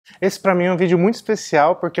Esse para mim é um vídeo muito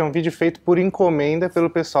especial porque é um vídeo feito por encomenda pelo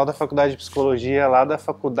pessoal da Faculdade de Psicologia lá da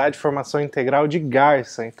Faculdade de Formação Integral de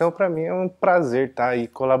Garça. Então para mim é um prazer estar aí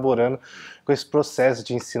colaborando com esse processo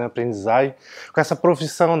de ensino-aprendizagem, com essa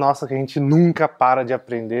profissão nossa que a gente nunca para de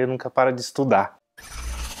aprender, nunca para de estudar.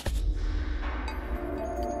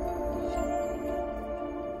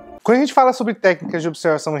 Quando a gente fala sobre técnicas de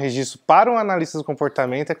observação e registro para um analista do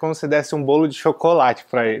comportamento, é como se desse um bolo de chocolate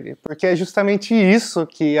para ele, porque é justamente isso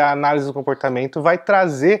que a análise do comportamento vai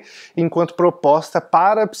trazer enquanto proposta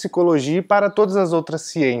para a psicologia e para todas as outras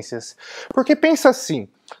ciências. Porque pensa assim,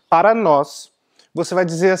 para nós, você vai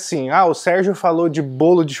dizer assim, o Sérgio falou de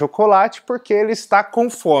bolo de chocolate porque ele está com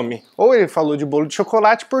fome. Ou ele falou de bolo de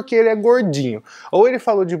chocolate porque ele é gordinho. Ou ele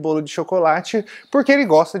falou de bolo de chocolate porque ele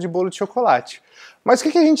gosta de bolo de chocolate. Mas o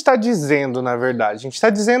que a gente está dizendo, na verdade? A gente está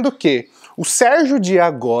dizendo que o Sérgio de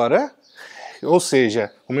agora, ou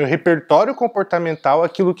seja, o meu repertório comportamental,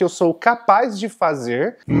 aquilo que eu sou capaz de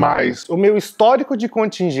fazer, mais o meu histórico de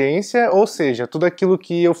contingência, ou seja, tudo aquilo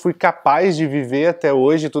que eu fui capaz de viver até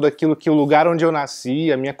hoje, tudo aquilo que o lugar onde eu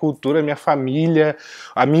nasci, a minha cultura, a minha família,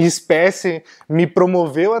 a minha espécie me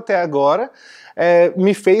promoveu até agora,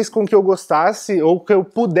 me fez com que eu gostasse ou que eu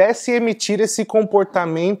pudesse emitir esse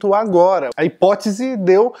comportamento agora. A hipótese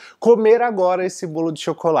de eu comer agora esse bolo de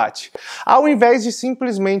chocolate. Ao invés de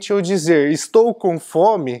simplesmente eu dizer estou com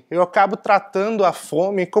fome, eu acabo tratando a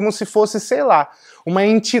fome como se fosse, sei lá, uma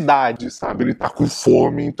entidade, sabe? Ele tá com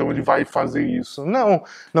fome, então ele vai fazer isso. Não,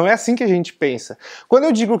 não é assim que a gente pensa. Quando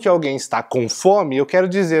eu digo que alguém está com fome, eu quero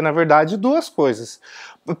dizer, na verdade, duas coisas.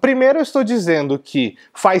 Primeiro, eu estou dizendo que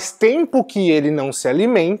faz tempo que ele não se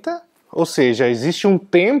alimenta, ou seja, existe um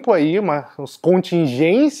tempo aí, umas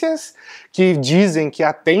contingências que dizem que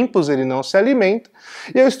há tempos ele não se alimenta,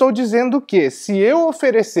 e eu estou dizendo que se eu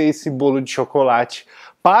oferecer esse bolo de chocolate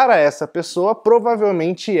para essa pessoa,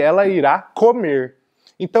 provavelmente ela irá comer.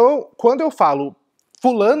 Então, quando eu falo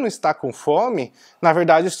fulano está com fome, na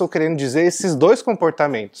verdade eu estou querendo dizer esses dois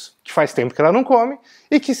comportamentos, que faz tempo que ela não come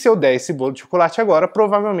e que se eu der esse bolo de chocolate agora,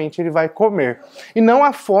 provavelmente ele vai comer. E não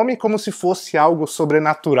a fome como se fosse algo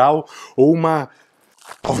sobrenatural ou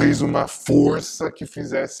talvez uma força que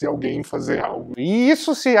fizesse alguém fazer algo. E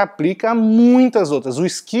isso se aplica a muitas outras. O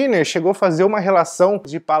Skinner chegou a fazer uma relação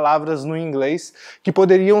de palavras no inglês que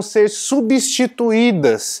poderiam ser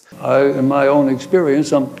substituídas. In my own experience,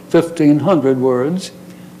 some 1,500 words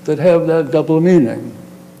that have that double meaning.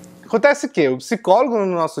 Acontece que o psicólogo no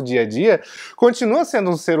nosso dia a dia continua sendo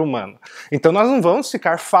um ser humano. Então nós não vamos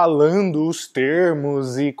ficar falando os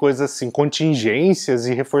termos e coisas assim, contingências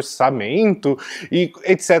e reforçamento e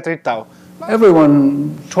etc e tal.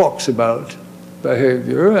 Everyone talks about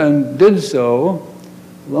behavior and did so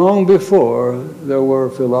long before there were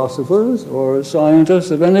philosophers or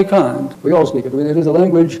scientists of any kind. We all speak it. It is a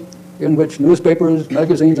language in which newspapers,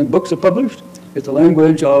 magazines and books are published. It's a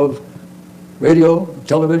language of radio,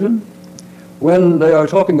 television. When they are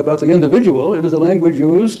talking about the individual, it is a language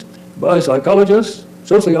used by psychologists,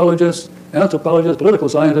 sociologists, anthropologists, political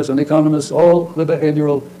scientists, and economists, all the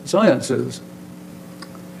behavioral sciences.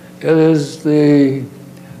 It is the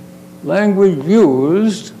language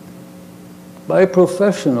used by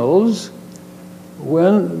professionals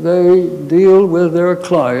when they deal with their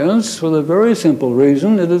clients for the very simple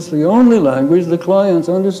reason it is the only language the clients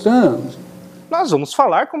understand. Nós vamos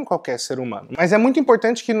falar como qualquer ser humano, mas é muito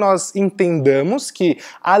importante que nós entendamos que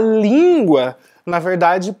a língua, na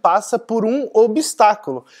verdade, passa por um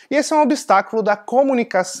obstáculo. E esse é um obstáculo da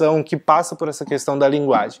comunicação que passa por essa questão da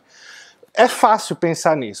linguagem. É fácil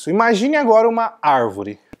pensar nisso. Imagine agora uma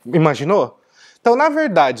árvore. Imaginou? Então, na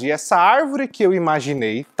verdade, essa árvore que eu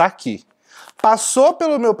imaginei está aqui. Passou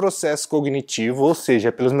pelo meu processo cognitivo, ou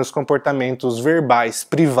seja, pelos meus comportamentos verbais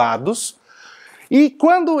privados, e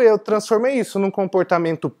quando eu transformei isso num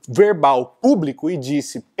comportamento verbal público e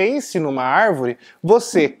disse, pense numa árvore,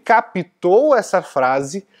 você captou essa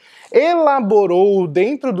frase, elaborou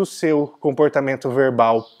dentro do seu comportamento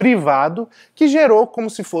verbal privado, que gerou como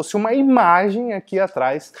se fosse uma imagem aqui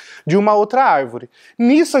atrás de uma outra árvore.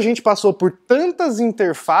 Nisso a gente passou por tantas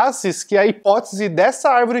interfaces que a hipótese dessa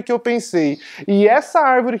árvore que eu pensei e essa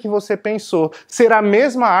árvore que você pensou ser a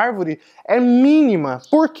mesma árvore é mínima.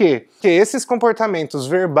 Por quê? Porque esses comportamentos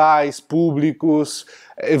verbais públicos,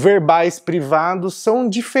 verbais privados são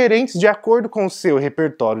diferentes de acordo com o seu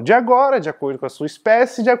repertório de agora, de acordo com a sua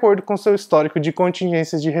espécie, de acordo com o seu histórico de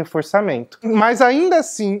contingências de reforçamento. Mas ainda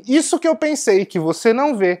assim, isso que eu pensei que você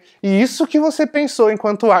não vê e isso que você pensou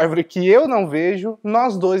enquanto árvore que eu não vejo,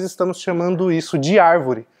 nós dois estamos chamando isso de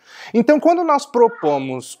árvore. Então, quando nós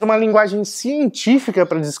propomos uma linguagem científica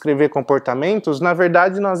para descrever comportamentos, na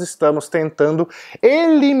verdade nós estamos tentando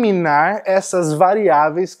eliminar essas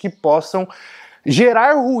variáveis que possam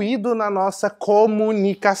gerar ruído na nossa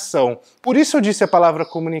comunicação. Por isso eu disse a palavra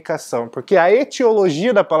comunicação, porque a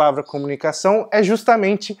etiologia da palavra comunicação é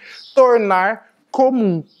justamente tornar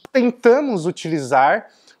comum. Tentamos utilizar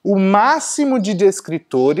o máximo de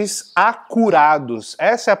descritores acurados.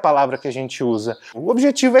 Essa é a palavra que a gente usa. O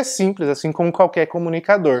objetivo é simples, assim como qualquer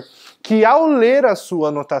comunicador, que ao ler a sua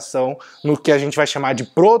anotação, no que a gente vai chamar de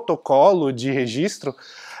protocolo de registro,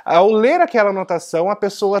 ao ler aquela anotação, a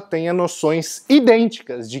pessoa tenha noções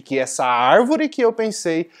idênticas de que essa árvore que eu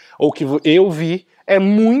pensei, ou que eu vi, é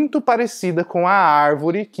muito parecida com a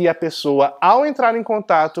árvore que a pessoa, ao entrar em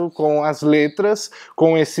contato com as letras,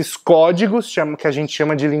 com esses códigos que a gente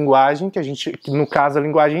chama de linguagem, que no caso a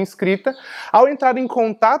linguagem escrita, ao entrar em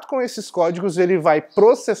contato com esses códigos, ele vai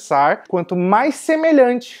processar quanto mais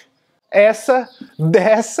semelhante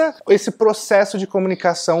esse processo de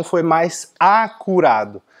comunicação foi mais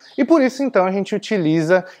acurado. E por isso, então, a gente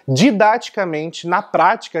utiliza didaticamente, na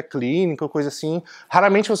prática clínica, ou coisa assim.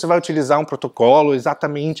 Raramente você vai utilizar um protocolo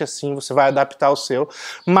exatamente assim, você vai adaptar o seu.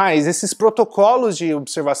 Mas esses protocolos de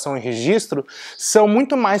observação e registro são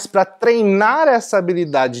muito mais para treinar essa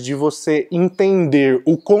habilidade de você entender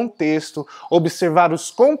o contexto, observar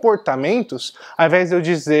os comportamentos, ao invés de eu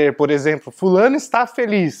dizer, por exemplo, fulano está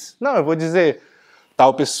feliz. Não, eu vou dizer,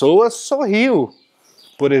 tal pessoa sorriu,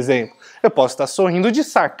 por exemplo. Eu posso estar sorrindo de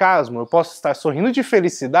sarcasmo, eu posso estar sorrindo de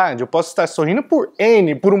felicidade, eu posso estar sorrindo por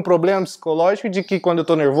um problema psicológico de que quando eu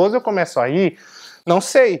estou nervoso eu começo a rir. Não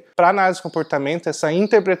sei. Para análise de comportamento, essa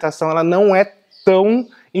interpretação ela não é tão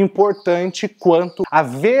importante quanto a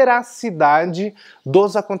veracidade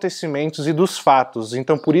dos acontecimentos e dos fatos.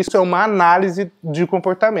 Então, por isso é uma análise de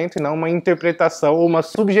comportamento e não uma interpretação ou uma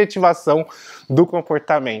subjetivação do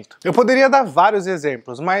comportamento. Eu poderia dar vários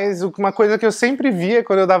exemplos, mas uma coisa que eu sempre via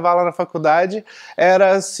quando eu dava aula na faculdade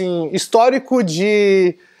era assim, histórico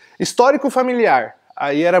familiar.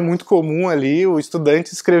 Aí era muito comum ali o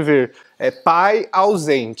estudante escrever pai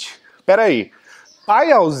ausente. Peraí,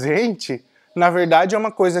 pai ausente na verdade é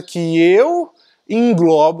uma coisa que eu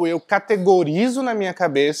englobo, eu categorizo na minha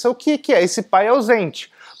cabeça o que é esse pai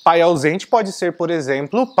ausente. Pai ausente pode ser, por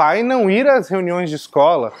exemplo, o pai não ir às reuniões de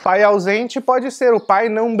escola. Pai ausente pode ser o pai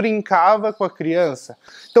não brincava com a criança.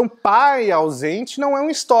 Então, pai ausente não é um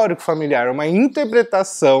histórico familiar, é uma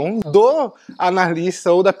interpretação do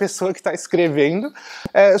analista ou da pessoa que está escrevendo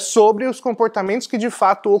sobre os comportamentos que de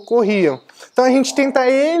fato ocorriam. Então, a gente tenta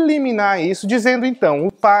eliminar isso dizendo, então,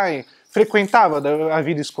 o pai frequentava a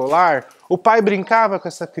vida escolar, o pai brincava com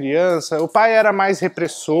essa criança, o pai era mais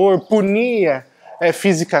repressor, punia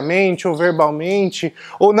fisicamente ou verbalmente,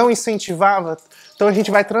 ou não incentivava. Então a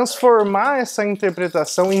gente vai transformar essa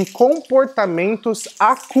interpretação em comportamentos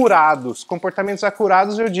acurados. Comportamentos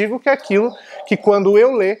acurados eu digo que é aquilo que quando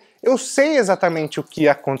eu ler, eu sei exatamente o que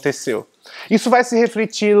aconteceu. Isso vai se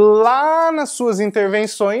refletir lá nas suas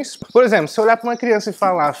intervenções. Por exemplo, se eu olhar para uma criança e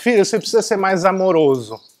falar, filho, você precisa ser mais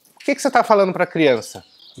amoroso. O que você está falando para a criança?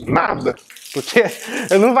 Nada. Porque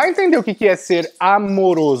ele não vai entender o que é ser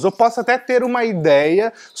amoroso. Eu posso até ter uma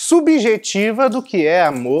ideia subjetiva do que é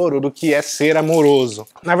amor ou do que é ser amoroso.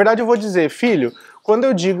 Na verdade, eu vou dizer, filho, quando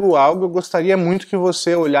eu digo algo, eu gostaria muito que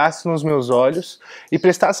você olhasse nos meus olhos e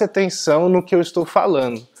prestasse atenção no que eu estou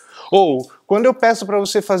falando. Ou, quando eu peço para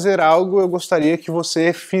você fazer algo, eu gostaria que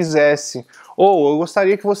você fizesse. Ou, eu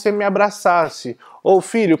gostaria que você me abraçasse. Ou,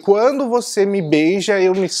 filho, quando você me beija,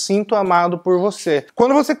 eu me sinto amado por você.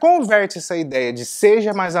 Quando você converte essa ideia de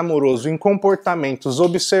seja mais amoroso em comportamentos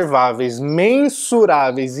observáveis,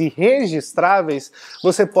 mensuráveis e registráveis,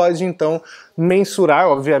 você pode, então, mensurar,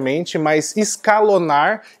 obviamente, mas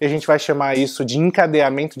escalonar, e a gente vai chamar isso de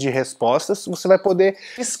encadeamento de respostas, você vai poder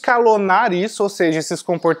escalonar isso, ou seja, esses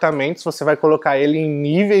comportamentos, você vai colocar ele em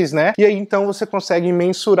níveis, né? E aí, então, você consegue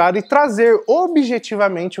mensurar e trazer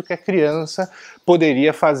objetivamente o que a criança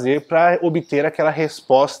poderia fazer para obter aquela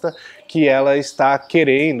resposta que ela está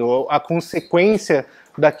querendo, ou a consequência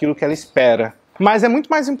daquilo que ela espera. Mas é muito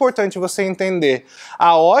mais importante você entender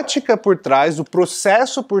a ótica por trás, o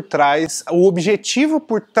processo por trás, o objetivo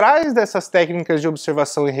por trás dessas técnicas de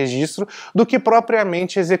observação e registro, do que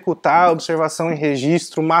propriamente executar a observação e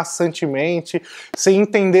registro maçantemente, sem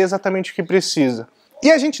entender exatamente o que precisa.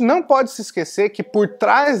 E a gente não pode se esquecer que por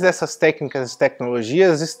trás dessas técnicas e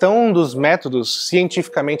tecnologias estão um dos métodos,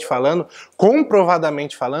 cientificamente falando,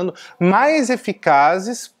 comprovadamente falando, mais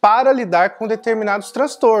eficazes para lidar com determinados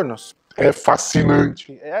transtornos. É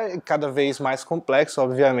fascinante. É cada vez mais complexo,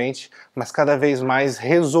 obviamente, mas cada vez mais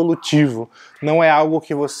resolutivo. Não é algo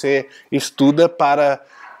que você estuda para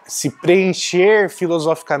se preencher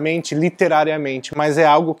filosoficamente, literariamente, mas é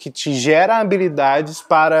algo que te gera habilidades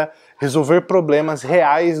para resolver problemas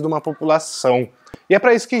reais de uma população. E é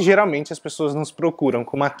para isso que geralmente as pessoas nos procuram,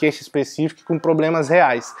 com uma queixa específica e com problemas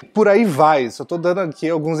reais. Por aí vai, só estou dando aqui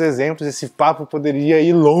alguns exemplos, esse papo poderia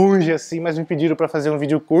ir longe assim, mas me pediram para fazer um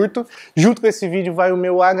vídeo curto. Junto com esse vídeo vai o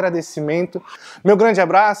meu agradecimento. Meu grande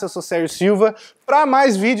abraço, eu sou Sérgio Silva. Para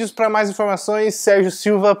mais vídeos, para mais informações,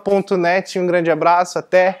 sergiosilva.net. Um grande abraço,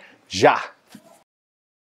 até já!